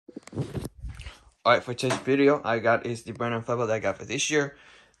Alright, for today's video, I got is the brand inflatable that I got for this year.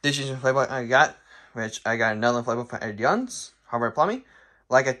 This year's inflatable I got, which I got another inflatable from Eddie's Hardware Plumbing,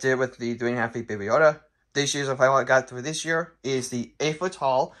 like I did with the 3.5 feet Baby Yoda. This year's inflatable I got for this year is the 8-foot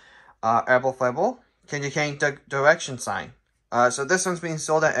tall airblown inflatable. Can you change the direction sign? So this one's being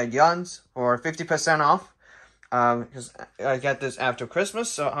sold at Eddie's for 50% off. Because I got this after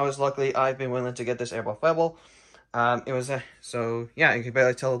Christmas, so I was lucky I've been willing to get this airblown inflatable. It was so yeah, you can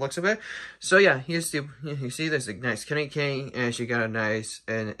barely tell the looks of it. So yeah, here's the, you see this nice candy cane, and she got a nice,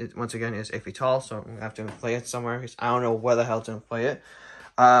 and it once again is 8 feet tall, so I'm gonna have to inflate it somewhere because I don't know where the hell to inflate it.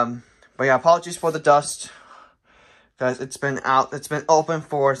 But yeah, apologies for the dust, because it's been open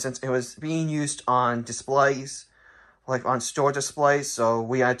since it was being used on displays, like on store displays. So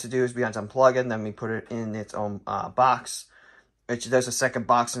we had to unplug it, and then we put it in its own box. There's a second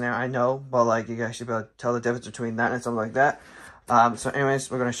box in there, I know, but like you guys should be able to tell the difference between that and something like that. So anyways,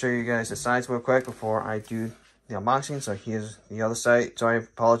 we're going to show you guys the sides real quick before I do the unboxing. So here's the other side. Sorry,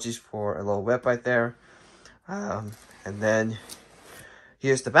 apologies for a little whip right there. And then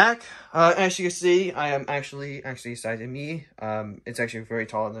here's the back. As you can see, I am actually size than me. It's actually very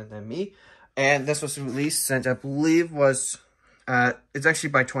taller than me. And this was released since I believe was... it's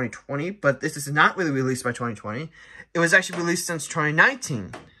actually by 2020, but this is not really released by 2020. It was actually released since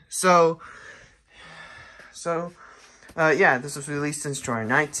 2019. So yeah, this was released since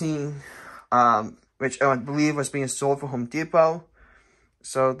 2019, which I believe was being sold for Home Depot.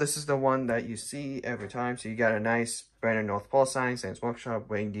 So this is the one that you see every time. So you got a nice Brandon North Pole sign, Sam's Workshop,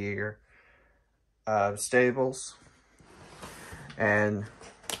 Reindeer, Stables, and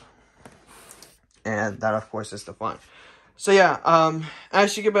that of course is the fun. So yeah,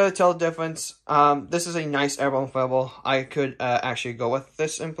 as you can better tell the difference, this is a nice airblown inflatable. I could actually go with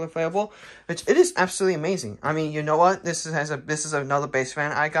this inflatable, which it is absolutely amazing. I mean, you know what? This is another base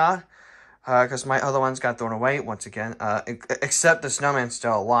fan I got, because my other ones got thrown away once again. Except the snowman's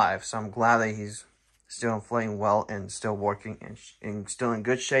still alive, so I'm glad that he's still inflating well and still working and still in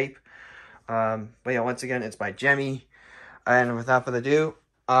good shape. But yeah, once again, it's by Jemmy. And without further ado,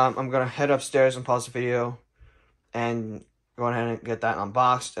 I'm gonna head upstairs and pause the video and go ahead and get that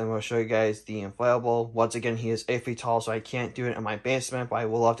unboxed, and we'll show you guys the inflatable. Once again, he is 8 feet tall, so I can't do it in my basement, but I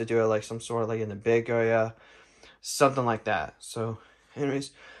will have to do it like some sort of like in the big area, something like that. So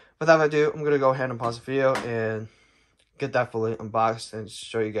anyways, without further ado, I'm gonna go ahead and pause the video and get that fully unboxed and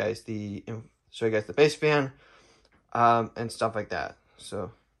show you guys the base fan and stuff like that.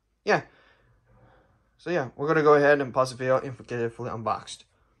 So yeah, we're gonna go ahead and pause the video and get it fully unboxed.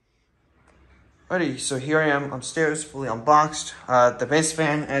 Alrighty, so here I am upstairs, fully unboxed. The base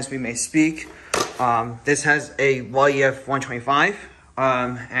fan, as we may speak, this has a YEF 125.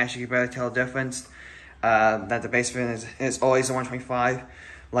 As you can better tell the difference, that the base fan is always a 125,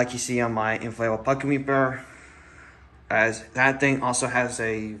 like you see on my inflatable puck weeper. As that thing also has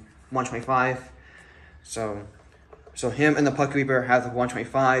a 125. So him and the puck weeper have the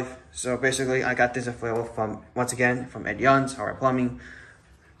 125. So basically, I got this inflatable from Eddie's Hardware Plumbing.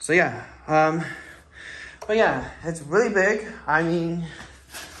 So yeah, but yeah, it's really big. I mean,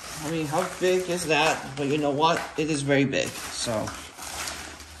 how big is that? But you know what? It is very big. So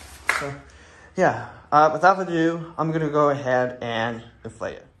yeah, without further ado, I'm gonna go ahead and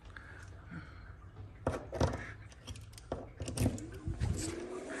inflate it.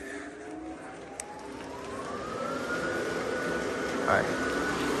 All right.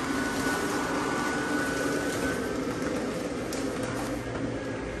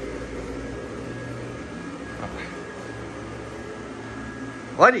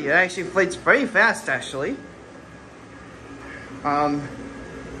 Buddy, it actually inflates very fast, actually.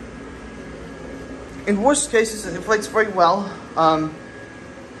 In worst cases, it inflates very well.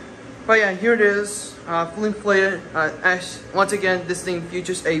 But yeah, here it is, fully inflated. Once again, this thing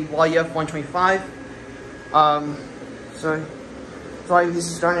features a YEF 125. Sorry, this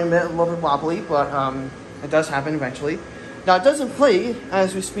is starting a little bit wobbly, but it does happen eventually. Now, it does inflate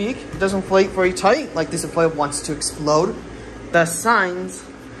as we speak. It does inflate very tight, like this inflatable wants to explode. The signs,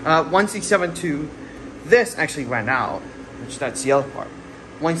 1C7 this actually ran out, which that's the other part.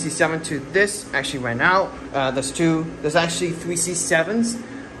 1C7 this actually ran out. There's actually 3 C7s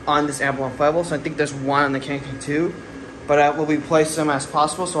on this airblown inflatable, so I think there's one on the Kanken too. But we'll replace them as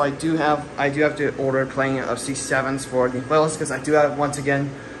possible. So I do have to order plenty of C7s for the inflatables, because I do have, once again,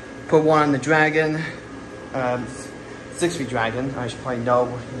 put one on the Dragon, 6 feet Dragon. I should probably know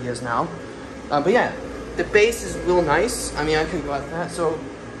what he is now. But yeah. The base is real nice. I mean, I could go at that. So,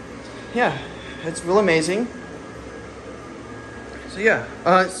 yeah, it's real amazing. So yeah,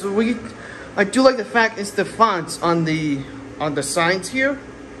 I do like the fact it's the fonts on the signs here.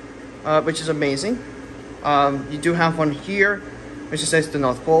 which is amazing. You do have one here, which says the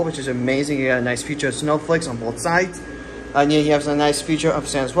North Pole, which is amazing. You got a nice feature of snowflakes on both sides. And you have a nice feature of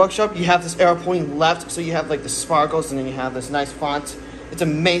Santa's Workshop. You have this arrow pointing left, so you have like the sparkles, and then you have this nice font. It's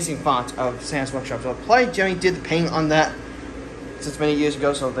amazing font of Santa's Workshop. So probably Jerry did the paint on that since many years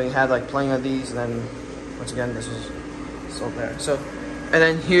ago, so they had like plenty of these, and then once again this was sold there. So, and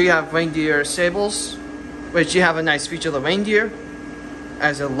then here you have reindeer sables, which you have a nice feature of the reindeer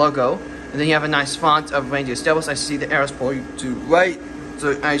as a logo, and then you have a nice font of reindeer stables. I see the arrows pointing to right,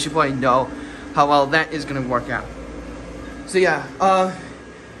 so I should probably know how well that is going to work out. So yeah,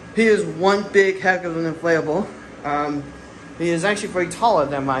 he is one big heck of an inflatable. He is actually very taller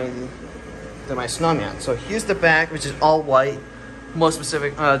than my snowman. So here's the back, which is all white. More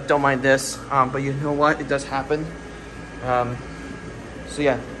specific, don't mind this, but you know what, it does happen. So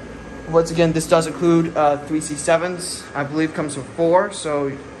yeah, once again, this does include 3C7s. I believe comes with 4, so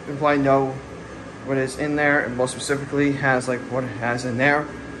you probably know what is in there, and most specifically has like what it has in there.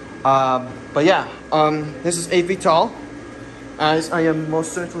 But yeah, this is 8 feet tall, as I am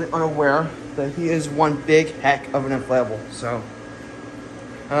most certainly unaware that he is one big heck of an inflatable. So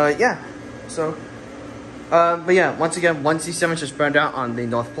yeah, so but yeah, once again, 1C7 just burned out on the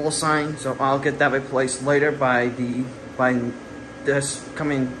North Pole sign, so I'll get that replaced later by this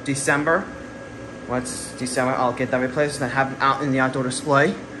coming December. Once December, I'll get that replaced and have it out in the outdoor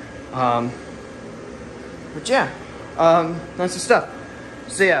display. But yeah, that's the stuff.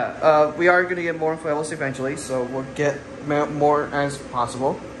 So yeah, we are gonna get more inflatables eventually, so we'll get more as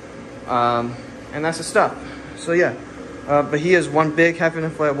possible. And that's the stuff. So yeah, but he is one big heck of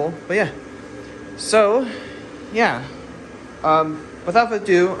an inflatable. But yeah, so yeah, without further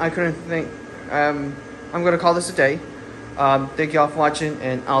ado, I couldn't think. I'm gonna call this a day. Thank you all for watching,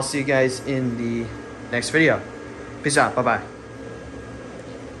 and I'll see you guys in the next video. Peace out. Bye bye.